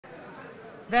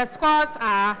The scores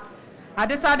are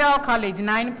Adisadel College,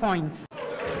 9 points.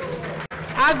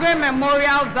 Agri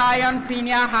Memorial Zion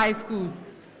Senior High Schools,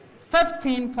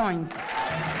 15 points.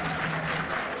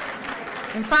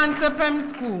 Mfanstipim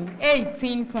School,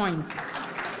 18 points.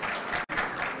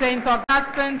 St.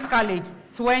 Augustine's College,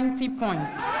 20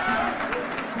 points.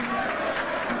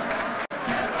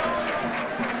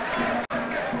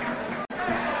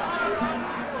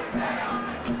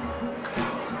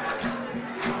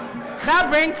 That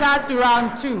brings us to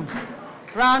round 2.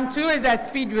 Round 2 is a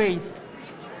speed race.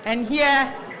 And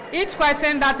here, each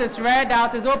question that is read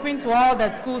out is open to all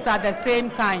the schools at the same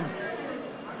time.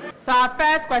 So our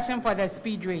first question for the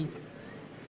speed race.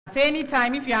 At any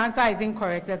time, if your answer is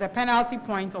incorrect, there's a penalty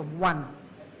point of 1.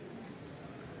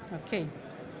 Okay.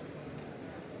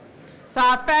 So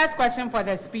our first question for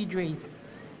the speed race.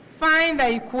 Find the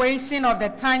equation of the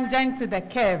tangent to the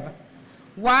curve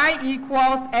y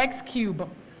equals x cubed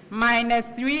minus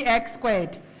 3x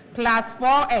squared plus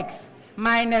 4x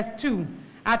minus 2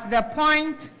 at the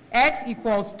point x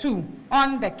equals 2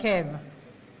 on the curve.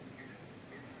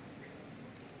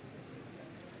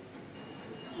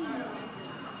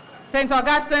 St.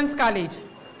 Augustine's College.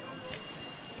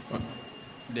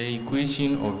 The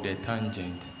equation of the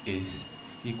tangent is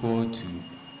equal to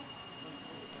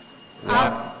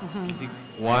y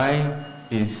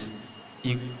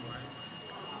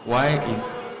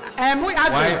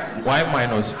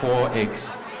minus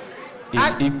 4x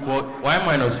is equal, y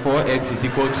minus 4x is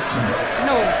equal to 2.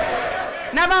 No,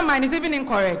 never mind, it's even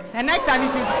incorrect. And next time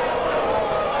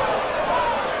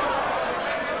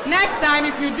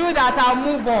if you do that, I'll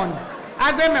move on.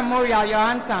 Agri Memorial, your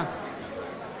answer.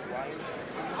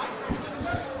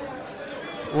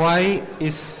 Y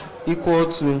is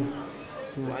equal to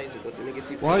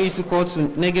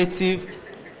negative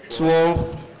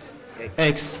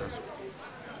 12x.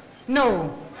 No.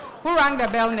 Who rang the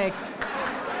bell next?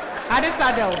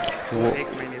 Adisadel.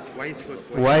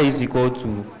 Y is equal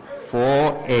to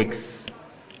 4x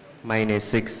minus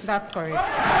 6. That's correct.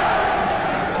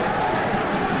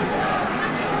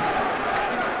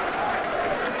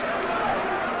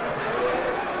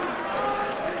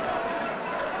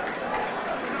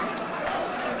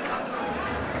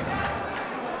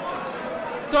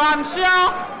 So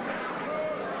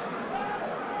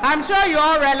I'm sure you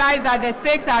all realize that the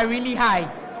stakes are really high.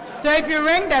 So if you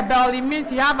ring the bell, it means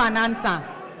you have an answer.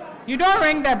 You don't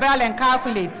ring the bell and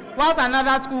calculate whilst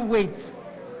another school waits.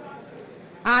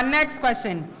 Our next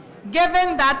question.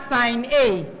 Given that sine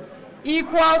A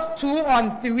equals 2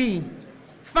 on 3,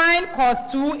 find cos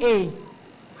 2A.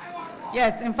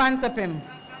 Yes, Mfanstipim.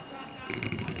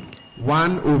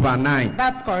 1/9.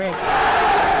 That's correct.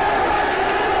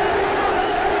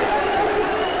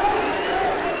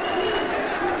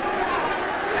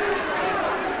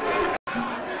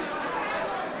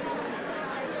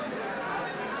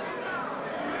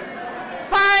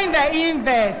 The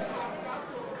inverse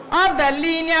of the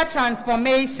linear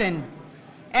transformation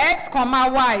x comma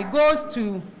y goes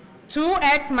to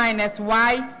 2x minus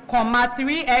y comma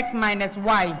 3x minus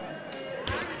y.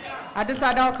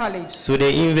 Adisadel College. So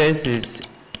the inverse is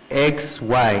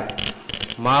xy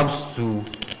maps to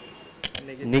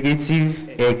negative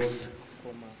x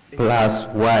plus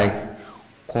y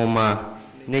comma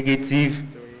negative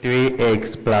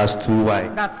 3x plus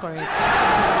 2y. That's correct.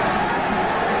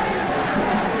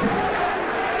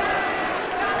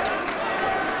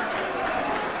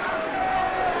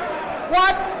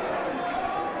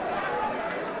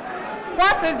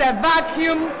 What is the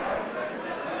vacuum?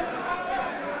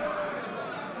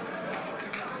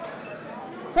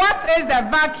 What is the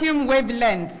vacuum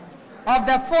wavelength of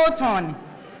the photon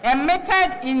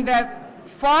emitted in the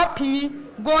 4p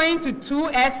going to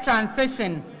 2s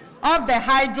transition of the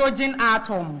hydrogen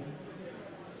atom?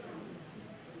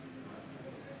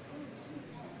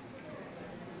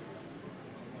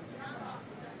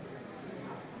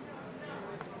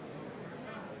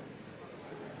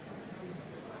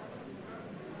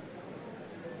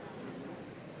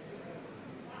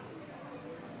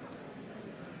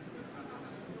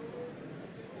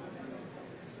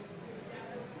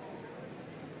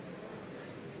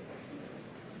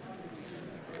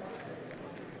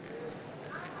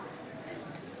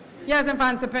 Yes,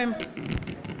 Mfanstipim.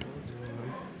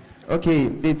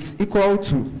 Okay, it's equal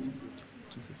to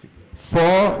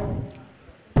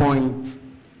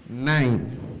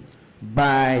 4.9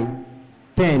 by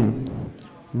 10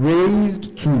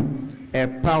 raised to a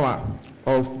power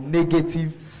of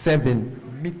 -7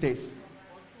 meters.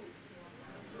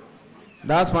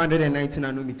 That's 190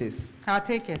 nanometers. I'll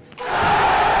take it.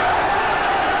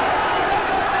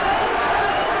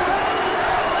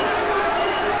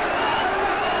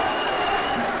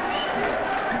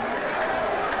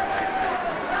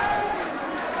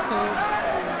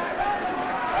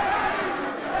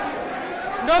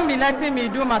 Don't be letting me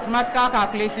do mathematical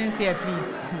calculations here, please.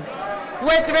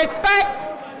 With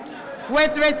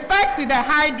respect to the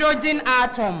hydrogen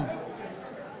atom,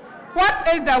 what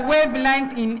is the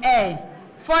wavelength in air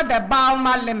for the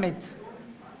Balmer limit?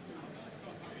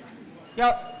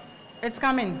 It's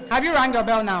coming. Have you rang your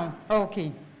bell now?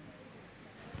 Okay.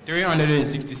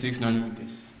 366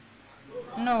 nanometers.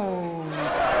 No.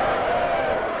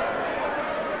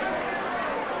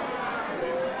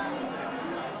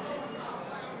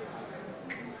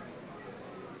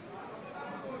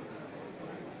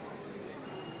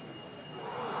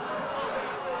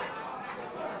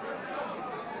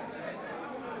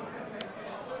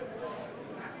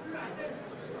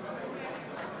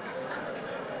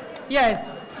 Yes,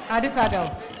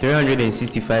 Adisadel.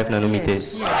 365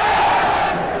 nanometers. Yes.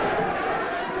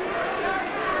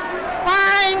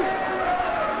 Find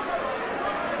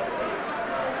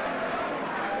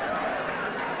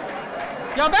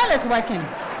your bell is working.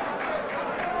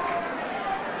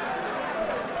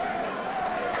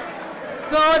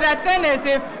 So the thing is,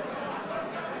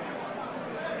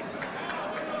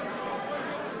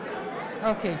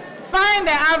 find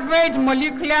the average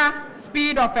molecular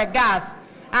speed of a gas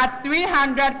at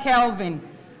 300 Kelvin,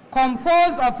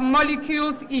 composed of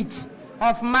molecules each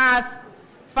of mass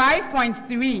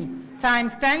 5.3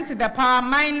 times 10 to the power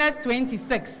minus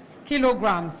 26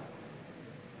 kilograms.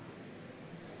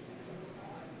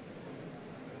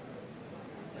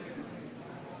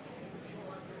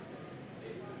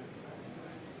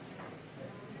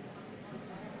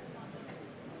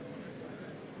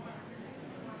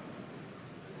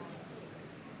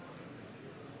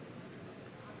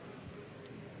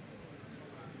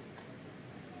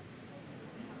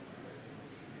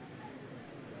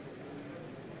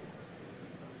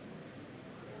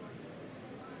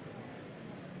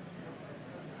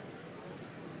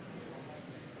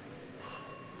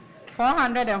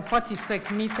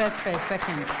 .446 meters per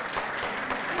second.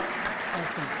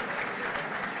 Okay.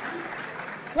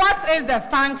 What is the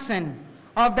function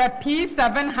of the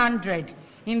P700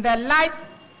 in the Light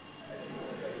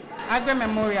Agri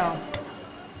Memorial?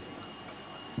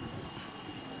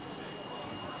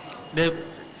 The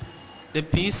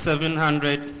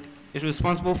P700 is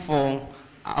responsible for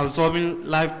absorbing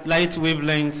light of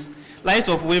wavelengths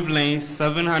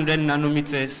 700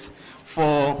 nanometers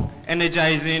for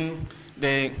energizing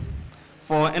the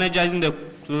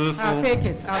chlorophyll. I'll take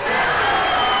it.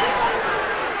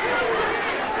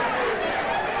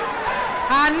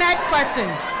 Our next question.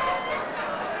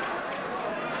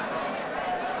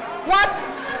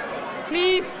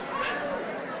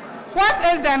 What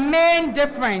is the main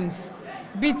difference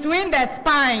between the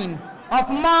spine of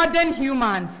modern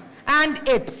humans and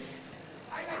apes?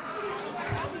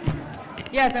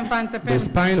 Yes, Mfanstipim. The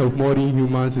spine of modern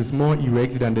humans is more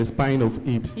erect than the spine of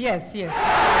apes. Yes, yes.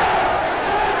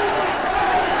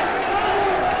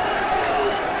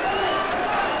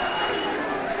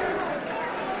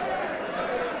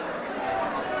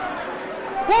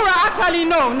 Actually,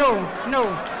 no.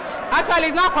 Actually,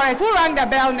 it's not correct. Who rang the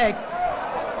bell next?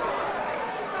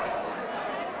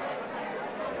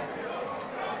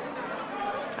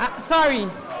 Sorry.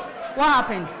 What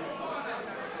happened?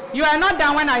 You are not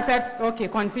done when I said, okay,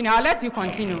 continue. I'll let you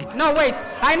continue. No, wait.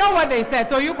 I know what they said,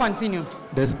 so you continue.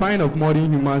 The spine of modern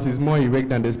humans is more erect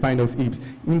than the spine of apes,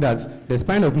 in that the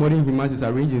spine of modern humans is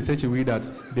arranged in such a way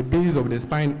that the base of the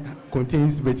spine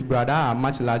contains vertebrae that are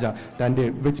much larger than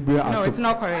the vertebrae. No, it's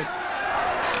not correct.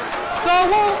 So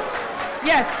who?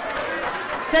 Yes.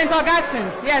 St.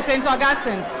 Augustine. Yes, St.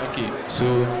 Augustine. Okay,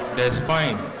 so the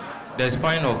spine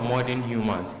of modern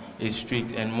humans is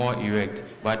straight and more erect,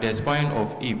 but the spine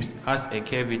of apes has a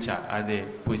curvature at the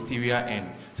posterior end,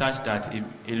 such that it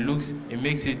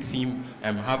makes it seem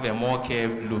have a more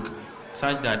curved look,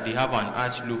 such that they have an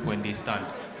arched look when they stand,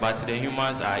 but the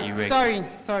humans are erect.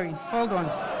 Sorry, hold on.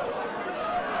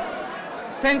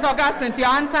 St. Augustine, your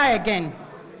answer again.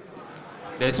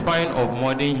 The spine of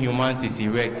modern humans is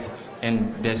erect,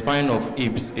 and the spine of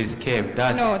apes is curved.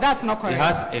 No, that's not correct. It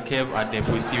has a curve at the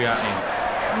posterior end.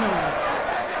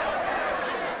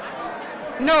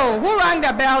 No, who rang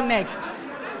the bell next?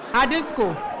 At this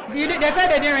school. They said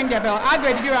they didn't ring the bell.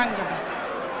 Alfred, did you ring the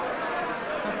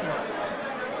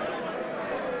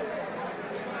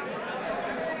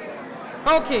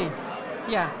bell? Okay.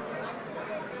 Yeah.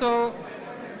 So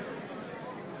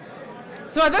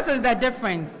this is the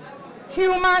difference.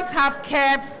 Humans have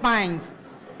curved spines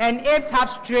and apes have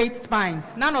straight spines.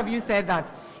 None of you said that.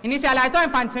 Initially, I thought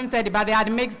Mfanstipim said it, but they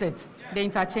had mixed it. They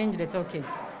interchanged it. Okay.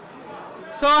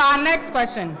 So our next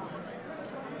question.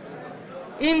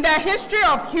 In the history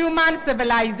of human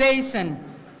civilization,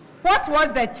 what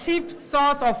was the chief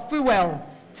source of fuel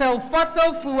till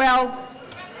fossil fuel.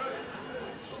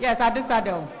 Yes,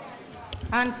 Adisadel.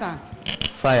 Answer.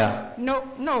 Fire. No.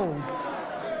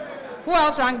 Who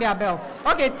else rang their bell?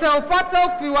 Okay, till fossil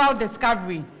fuel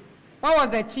discovery. What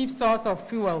was the chief source of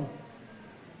fuel?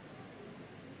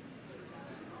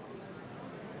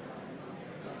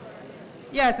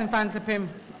 Yes, Mfanstipim.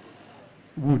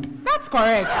 Wood. That's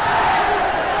correct.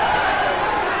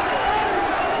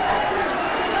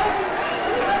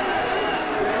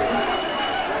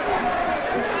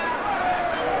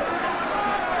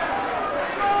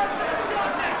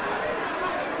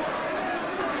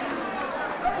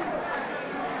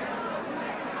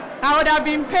 I would have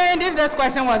been pained if this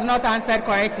question was not answered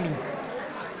correctly.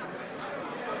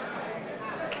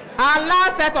 Our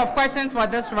last set of questions for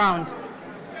this round.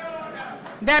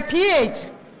 The pH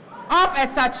of a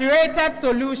saturated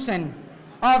solution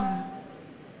of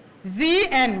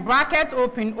Zn bracket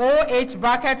open OH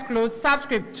bracket close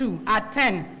subscript 2 at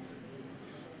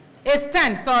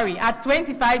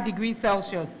 25 degrees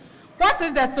Celsius. What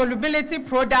is the solubility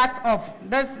product of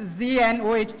this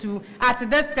ZnOH2 at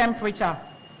this temperature?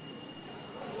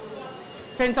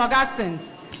 St. Augustine.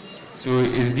 So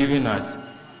it's giving us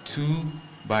 2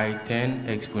 by 10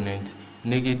 exponent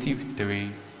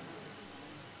 -3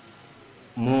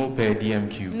 mole per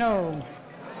DMQ. No.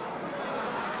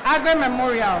 Agri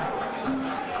Memorial.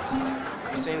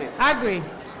 Agri.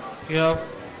 We have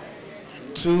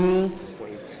 2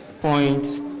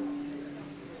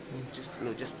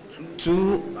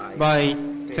 by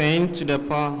 10 to the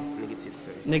power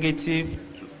 -2.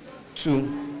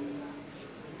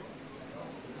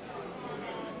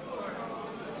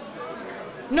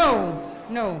 No.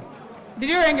 Did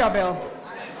you ring your bell?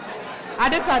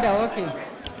 Adisadel, okay.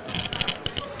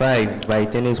 5 by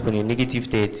 10 exponent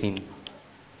 -13.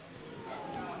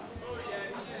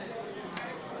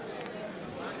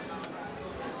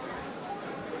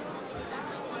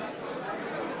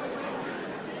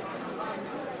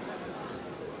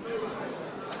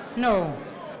 No.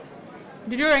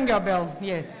 Did you ring your bell?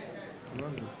 Yes.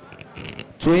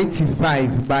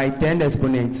 25 by 10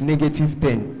 exponent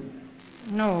 -10.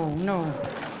 No.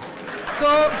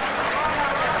 So,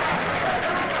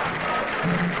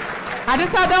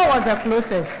 Adisadel was the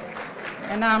closest.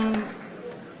 And I'm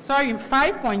sorry,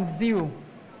 5.0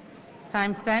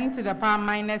 times 10 to the power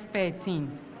 -13.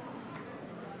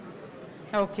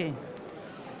 Okay.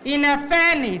 In a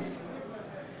furnace,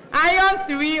 iron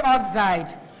 3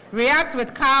 oxide reacts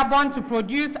with carbon to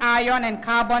produce iron and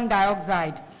carbon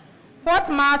dioxide. What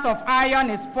mass of iron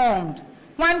is formed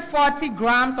when 40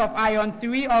 grams of iron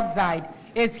 3 oxide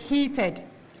is heated?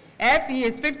 Fe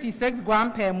is 56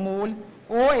 grams per mole,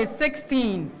 O is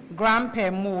 16 grams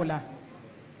per mole.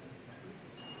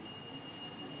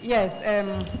 Yes,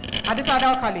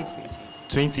 Adisadel College.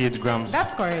 28 grams.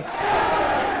 That's correct.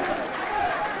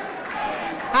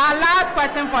 Our last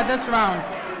question for this round.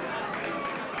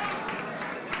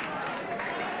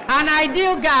 An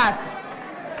ideal gas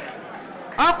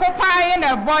occupying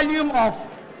a volume of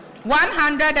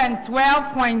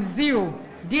 112.0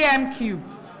 dm³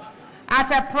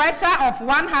 at a pressure of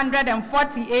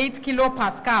 148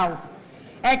 kilopascals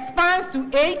expands to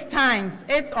 8 times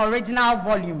its original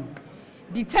volume.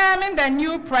 Determine the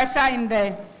new pressure in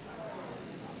the...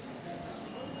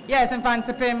 Yes,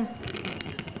 Mfanstipim.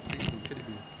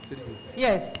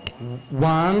 Yes.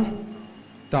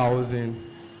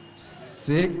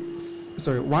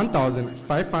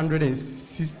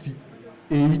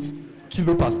 1,568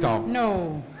 kilopascal.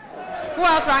 No. Who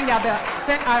else rang their bell?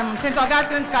 St.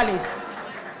 Augustine's College.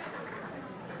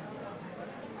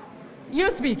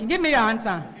 You speak. Give me your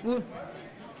answer.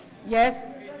 Yes?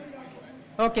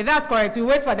 Okay, that's correct. You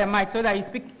wait for the mic so that you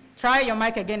speak. Try your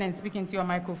mic again and speak into your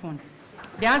microphone.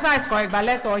 The answer is correct, but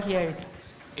let's all hear it.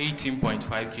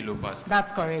 18.5 kilopascal.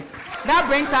 That's correct. That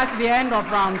brings us to the end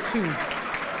of round 2.